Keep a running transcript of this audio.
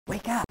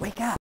Wake up! Wake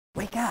up!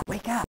 Wake up!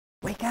 Wake up!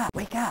 Wake up!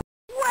 Wake up!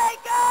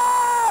 Wake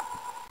up!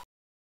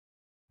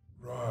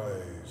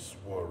 Rise,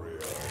 warrior.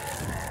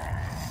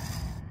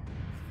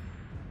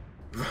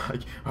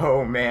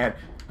 Oh man,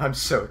 I'm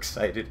so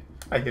excited.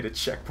 I hit a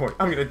checkpoint.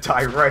 I'm gonna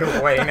die right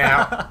away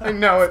now. I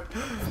know it.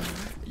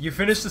 You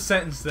finished the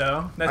sentence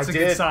though. That's I a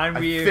did. good sign. I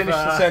We've finished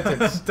the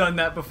sentence. done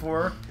that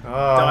before. Oh.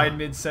 Died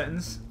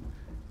mid-sentence.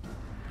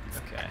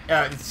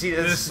 Okay. See,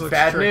 this is looks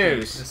bad tricky.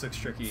 news. This looks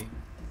tricky.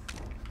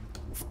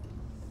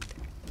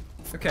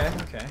 Okay,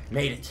 okay.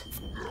 Made it.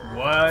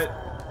 What?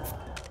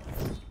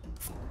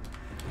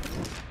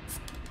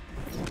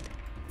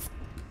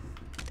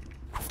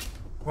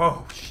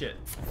 Whoa, shit.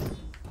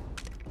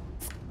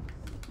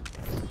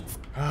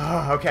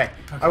 Okay.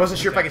 I wasn't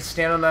sure if I could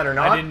stand on that or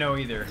not. I didn't know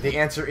either. The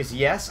answer is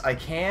yes, I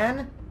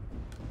can.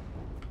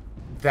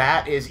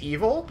 That is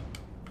evil.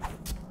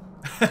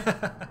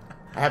 I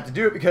have to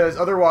do it because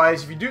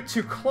otherwise, if you do it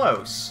too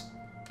close,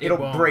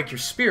 it'll break your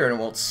spear and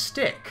it won't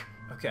stick.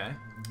 Okay.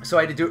 So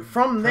I had to do it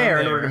from there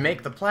in order to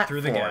make the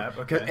platform. Through the gap,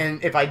 okay.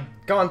 And if I'd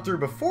gone through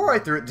before I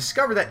threw it,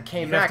 discovered that and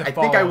came You'd have back, to I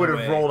think I fall would all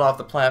have the way. rolled off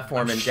the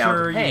platform and down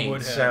sure to you pain.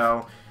 would have.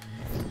 So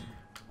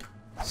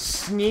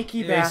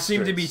sneaky They bastards.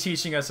 seem to be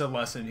teaching us a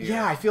lesson here.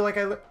 Yeah, I feel like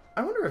I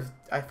wonder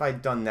if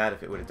I'd done that,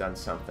 if it would have done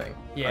something.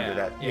 Yeah, Under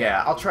that. yeah.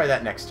 Yeah, I'll try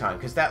that next time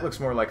because that looks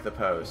more like the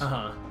pose.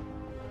 Uh-huh.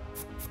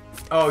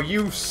 Oh,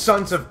 you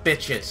sons of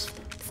bitches!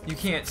 You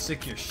can't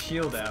stick your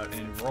shield out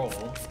and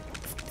roll.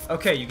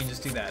 Okay, you can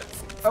just do that.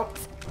 Oh.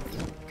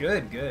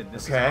 Good, good.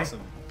 This is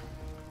awesome.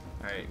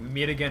 Alright, we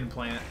meet again,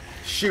 Plant.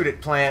 Shoot it,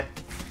 Plant.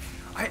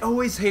 I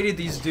always hated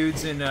these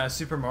dudes in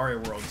Super Mario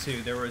World,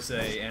 too. There was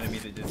a enemy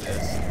that did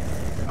this.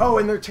 Oh,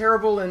 and they're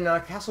terrible in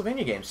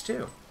Castlevania games,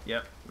 too.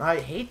 Yep. I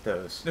hate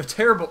those. They're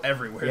terrible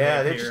everywhere.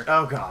 Yeah, they they're just...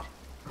 Oh, God.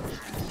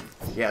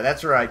 Yeah,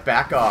 that's right.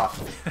 Back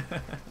off.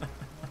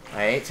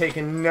 I ain't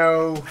taking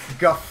no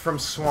guff from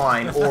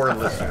swine or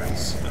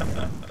lizards.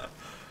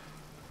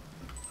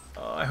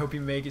 I hope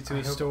you make it to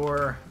a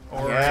store.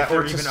 Or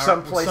or to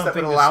some place that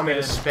would allow me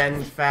to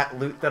spend fat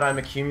loot that I'm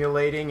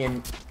accumulating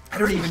and... I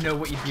don't even know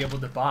what you'd be able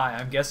to buy.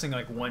 I'm guessing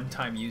like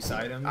one-time use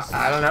items.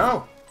 I don't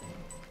know.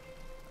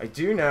 I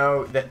do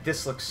know that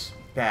this looks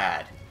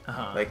bad.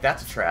 Uh-huh. Like,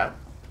 that's a trap.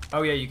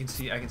 Oh yeah, you can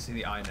see. I can see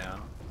the eye now.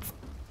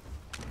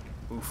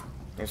 Oof.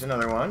 There's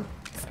another one.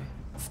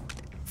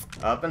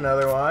 Okay. Up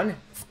another one.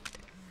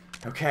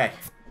 Okay.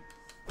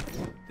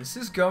 This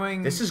is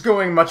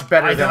going much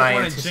better I than don't I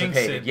wanna jinx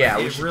anticipated. it, Yeah,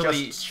 but we it should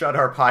really- just shut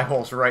our pie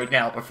holes right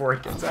now before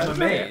it gets out I'm of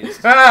hand.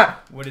 amazed. Ah!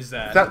 What is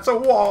that? That's a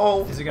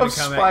wall Is it gonna of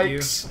come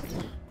spikes. at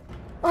you?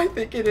 I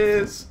think it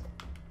is.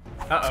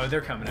 Uh-oh,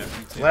 they're coming at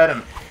you too. Let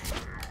him.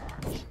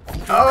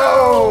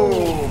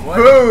 Oh! What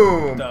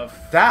Boom! the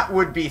f- That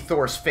would be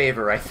Thor's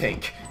favor, I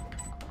think.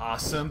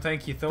 Awesome,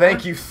 thank you, Thor.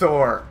 Thank you,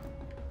 Thor.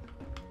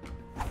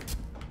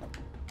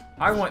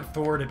 I want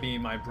Thor to be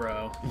my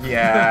bro.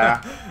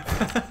 Yeah.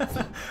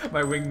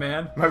 My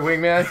wingman. My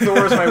wingman?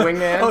 Thor's my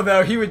wingman? Oh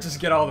no, he would just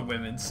get all the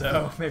women,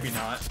 so maybe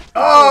not.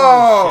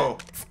 Oh!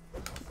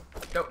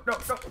 No, no,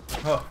 no.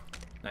 Oh,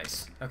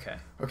 nice. Okay.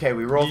 Okay,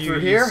 we rolled through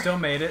You here. still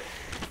made it.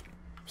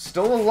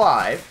 Still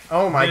alive.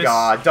 Oh my This-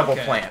 god, double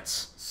okay.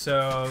 plants.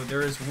 So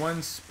there is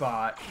one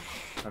spot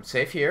I'm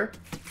safe here.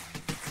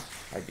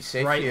 I'd be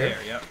safe right here.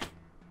 there. Yep.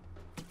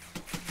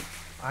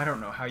 I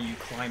don't know how you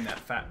climb that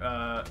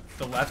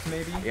the left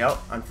maybe? Yep,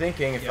 I'm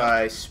thinking if Yep.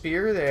 I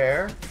spear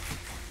there,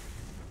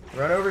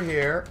 run over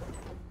here.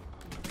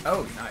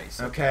 Oh, nice.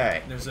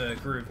 Okay. There's a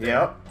groove there.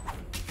 Yep.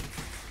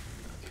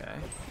 Okay.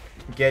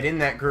 Get in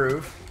that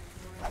groove.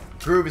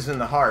 Groove is in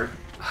the heart.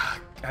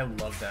 I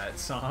love that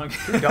song.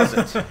 Who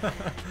doesn't?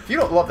 If you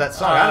don't love that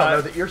song, I don't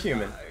know that you're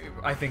human.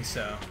 I think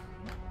so.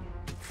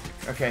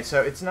 Okay,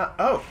 so it's not.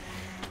 Oh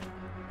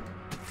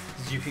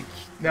Did you?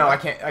 no, I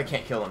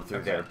can't kill him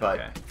through there, but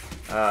okay.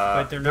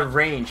 But they're the not-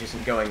 range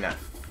isn't going that.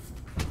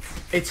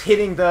 It's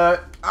hitting the.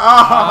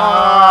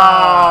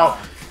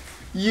 Oh!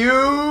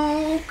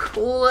 You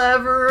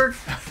clever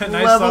Nice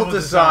level level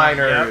design.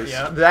 designers.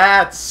 Yep, yep.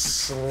 That's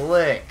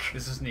slick.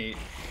 This is neat.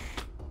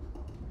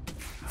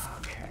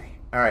 Okay.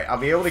 Alright, I'll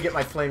be able to get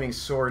my flaming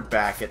sword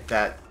back at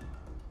that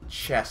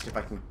chest if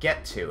I can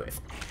get to it.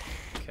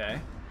 Okay.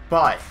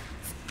 But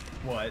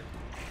What?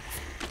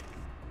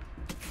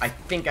 I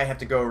think I have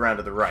to go around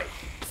to the right.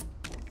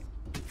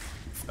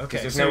 Okay.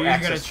 There's So no you're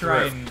access gonna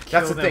try through. and kill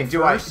That's the them thing.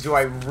 first? Do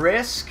I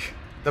risk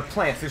the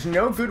plants? There's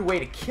no good way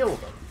to kill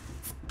them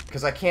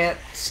because I can't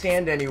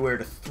stand anywhere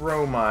to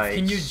throw my.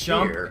 Can you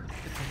spear.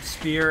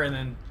 spear, and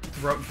then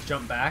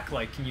jump back?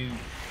 Like, can you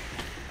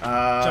jump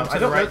I to the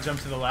don't right, know- jump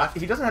to the left?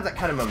 He doesn't have that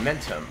kind of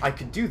momentum. I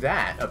could do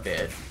that a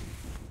bit.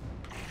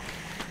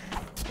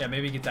 Yeah,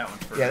 maybe get that one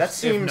first. Yeah, that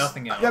seems. If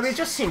nothing else. I mean, it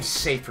just seems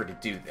safer to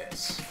do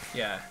this.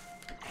 Yeah.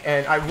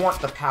 And I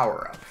want the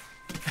power up.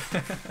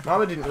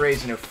 Mama didn't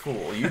raise no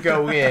fool. You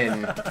go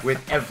in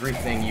with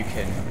everything you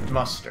can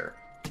muster.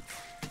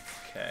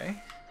 Okay.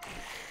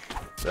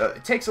 So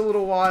it takes a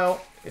little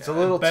while. It's a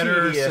little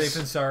Better tedious. safe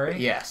than sorry.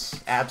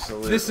 Yes,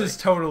 absolutely. This is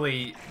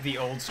totally the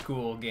old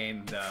school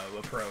game though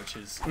approach.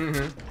 Is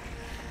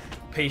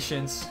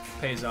Patience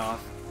pays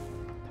off.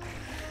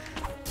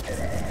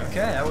 Okay,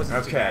 that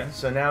wasn't too Okay, bad.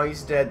 so now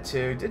he's dead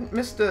too. Didn't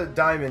miss the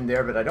diamond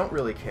there, but I don't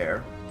really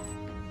care.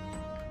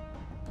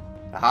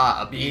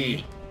 Aha, a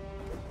bee.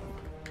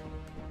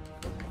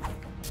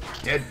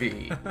 Dead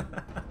bee.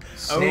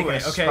 Snake and a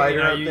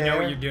spider out you there. know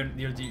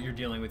what you're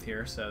dealing with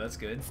here, so that's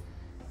good.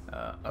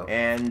 Oh.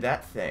 And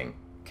that thing.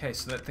 Okay,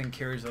 so that thing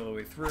carries all the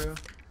way through.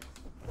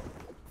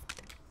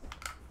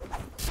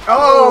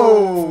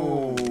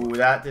 Oh,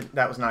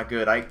 that was not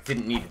good. I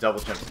didn't need to double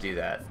jump to do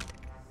that.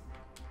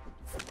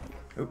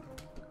 Oop.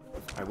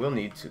 I will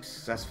need to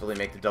successfully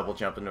make the double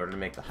jump in order to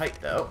make the height,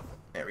 though.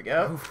 There we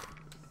go. Oof.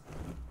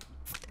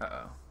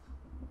 Uh-oh.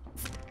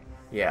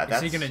 Yeah,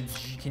 that's... Is he gonna...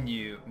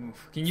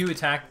 Can you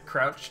attack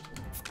crouched?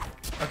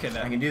 Okay,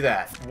 I can do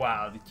that.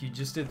 Wow, you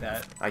just did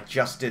that. I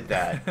just did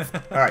that.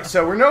 Alright,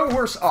 so we're no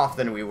worse off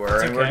than we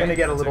were, and we're okay. going to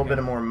get a little bit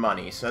of more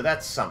money, so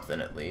that's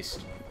something at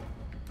least.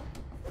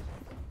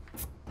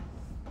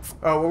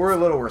 Oh, well, we're a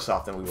little worse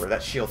off than we were.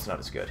 That shield's not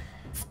as good.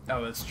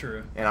 Oh, that's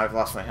true. And I've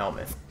lost my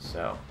helmet,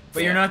 so...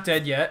 But you're not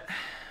dead yet.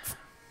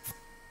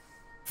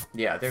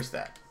 Yeah, there's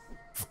that.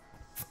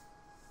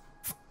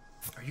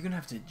 Are you gonna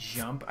have to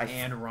jump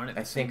and run at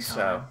the I same think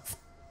time?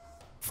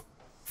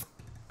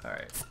 so.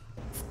 Alright.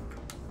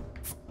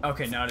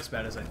 Okay, not as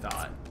bad as I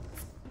thought.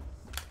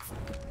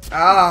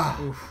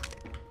 Ah! Oof.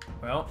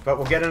 Well. But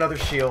we'll get another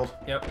shield.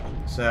 Yep.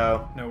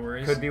 So... No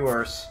worries. Could be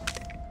worse.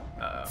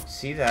 Uh-oh.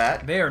 See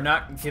that? They are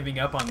not giving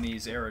up on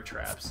these arrow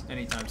traps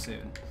anytime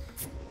soon.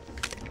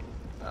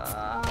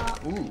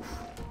 Oof.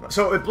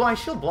 So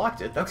shield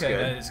blocked it. That's okay,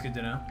 good. that is good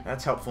to know.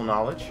 That's helpful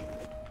knowledge.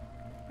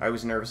 I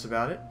was nervous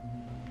about it.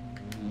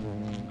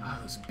 Oh,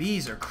 those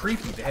bees are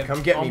creepy. They have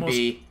Come get me, almost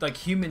bee. like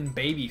human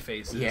baby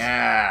faces.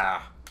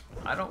 Yeah.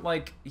 I don't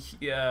like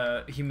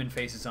human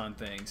faces on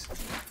things.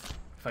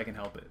 If I can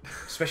help it.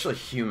 Especially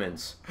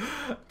humans.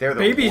 They're the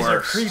Babies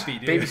worst. are creepy,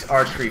 dude. Babies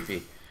are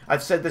creepy.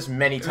 I've said this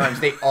many times.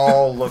 They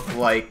all look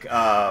like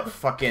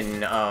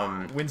fucking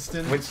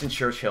Winston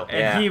Churchill.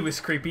 And he was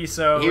creepy,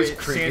 so he was it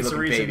creepy stands to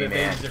looking reason baby, that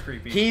man. babies are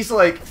creepy.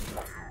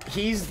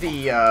 He's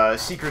the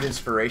secret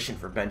inspiration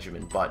for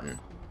Benjamin Button.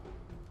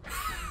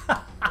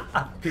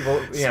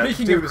 People,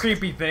 Speaking of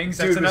creepy things,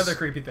 that's another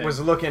creepy thing. Was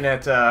looking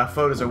at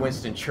photos of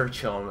Winston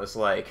Churchill and was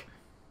like,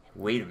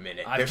 "Wait a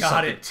minute, there's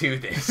something to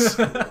this."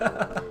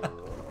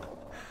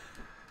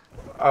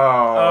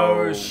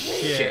 Oh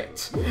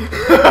shit!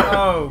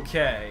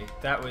 Okay,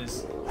 that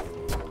was.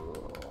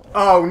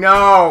 Oh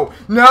no!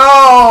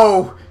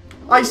 No!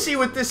 I see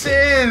what this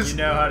is! You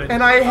know how to.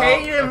 And I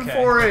hate him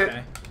for it!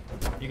 Okay.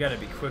 You gotta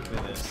be quick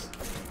with this.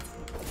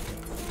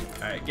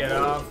 Alright, get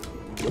off.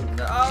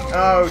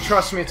 Oh,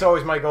 trust me, it's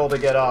always my goal to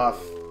get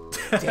off.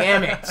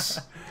 Damn it!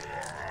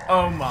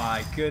 Oh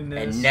my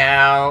goodness. And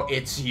now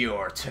it's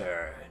your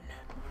turn.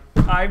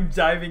 I'm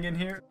diving in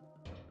here.